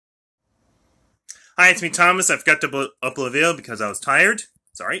Hi, it's me, Thomas. I forgot to upload a video because I was tired.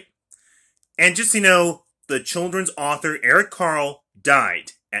 Sorry. And just so you know, the children's author Eric Carle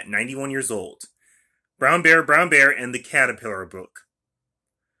died at 91 years old. Brown Bear, and the Caterpillar book.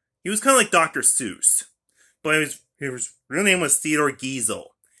 He was kind of like Dr. Seuss, but his real name was Theodore Geisel.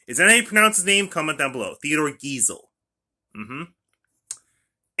 Is that how you pronounce his name? Comment down below. Theodore Geisel.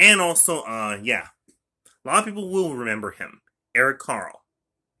 And also, yeah. A lot of people will remember him. Eric Carle.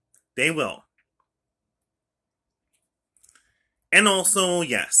 They will. And also,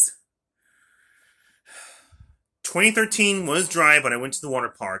 yes. 2013 was dry, but I went to the water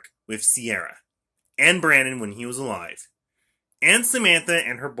park with Sierra. And Brandon when he was alive. And Samantha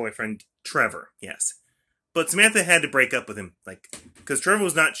and her boyfriend, Trevor. Yes. But Samantha had to break up with him. Because Trevor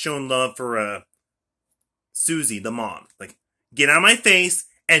was not showing love for, Susie, the mom. Get out of my face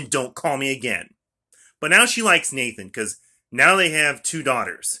and don't call me again. But now she likes Nathan, because now they have 2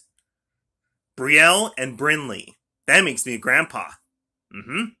 daughters. Brielle and Brinley. That makes me a grandpa.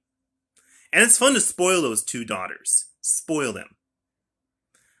 And it's fun to spoil those 2 daughters. Spoil them.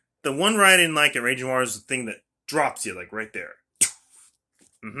 The one ride I didn't like at Raging Water is the thing that drops you, right there.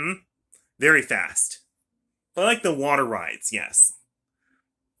 Very fast. But I like the water rides, yes.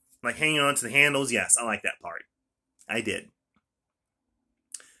 Hanging on to the handles, yes, I like that part. I did.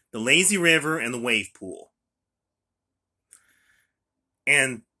 The lazy river and the wave pool.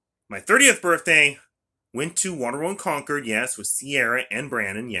 And my 30th birthday, went to Waterworld Concord, yes, with Sierra and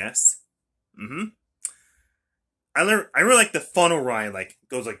Brandon, yes. I really like the funnel ride, it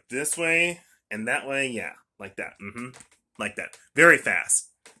goes this way and that way, yeah, like that, like that. Very fast.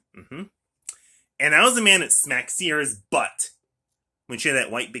 And I was the man that smacked Sierra's butt when she had that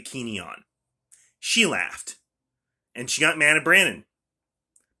white bikini on. She laughed. And she got mad at Brandon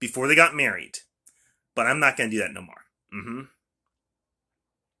before they got married. But I'm not going to do that no more.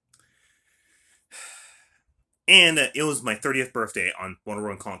 And it was my 30th birthday on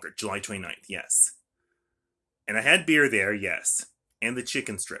Waterworld Concord, July 29th, yes. And I had beer there, yes. And the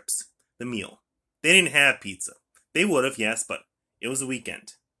chicken strips. The meal. They didn't have pizza. They would have, yes, but it was a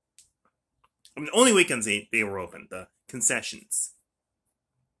weekend. I mean, the only weekends they were open. The concessions.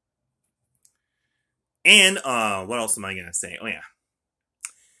 And, what else am I going to say? Oh, yeah.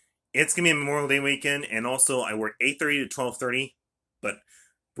 It's going to be a Memorial Day weekend, and also I work 8:30 to 12:30, but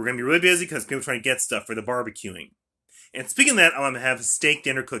we're going to be really busy because people are trying to get stuff for the barbecuing. And speaking of that, I'm going to have a steak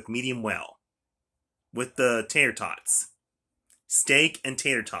dinner cooked medium well. With the tater tots. Steak and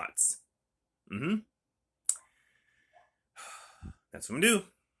tater tots. That's what I'm going to do.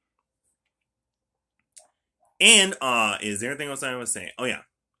 And, is there anything else I want to say? Oh, yeah.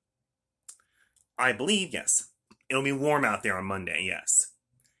 I believe, yes. It'll be warm out there on Monday, yes.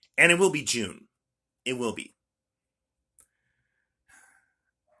 And it will be June. It will be.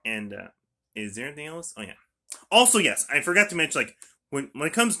 And, is there anything else? Oh, yeah. Also, yes, I forgot to mention, when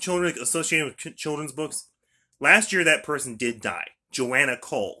it comes to children associated with children's books, last year that person did die. Joanna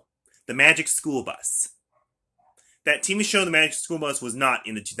Cole. The Magic School Bus. That TV show, The Magic School Bus, was not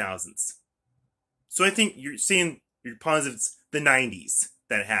in the 2000s. So I think you're positive it's the 90s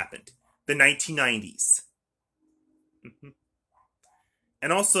that happened. The 1990s.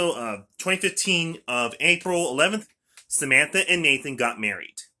 And also, 2015 of April 11th, Samantha and Nathan got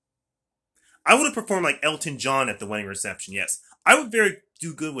married. I would have performed like Elton John at the wedding reception, yes. I would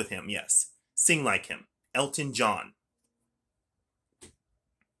do good with him, yes. Sing like him. Elton John.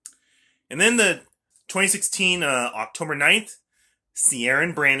 And then the 2016, October 9th, Sierra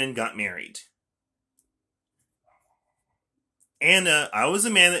and Brandon got married. And I was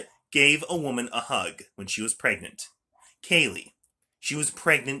a man that gave a woman a hug when she was pregnant. Kaylee. She was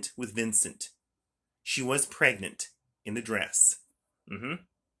pregnant with Vincent. She was pregnant in the dress.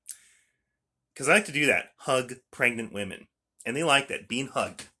 Because I like to do that. Hug pregnant women. And they like that. Being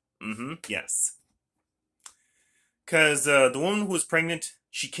hugged. Yes. Because the woman who was pregnant,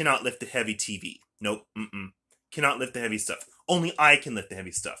 she cannot lift the heavy TV. Nope. Cannot lift the heavy stuff. Only I can lift the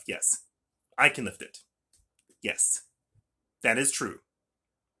heavy stuff. Yes. I can lift it. Yes. That is true.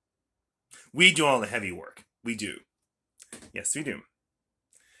 We do all the heavy work. We do. Yes, we do.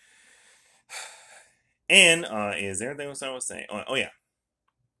 And, is there anything else I was saying? Oh, yeah.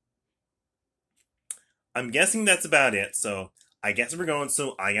 I'm guessing that's about it, so I guess we're going,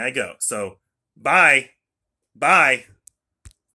 so I gotta go. So, bye. Bye.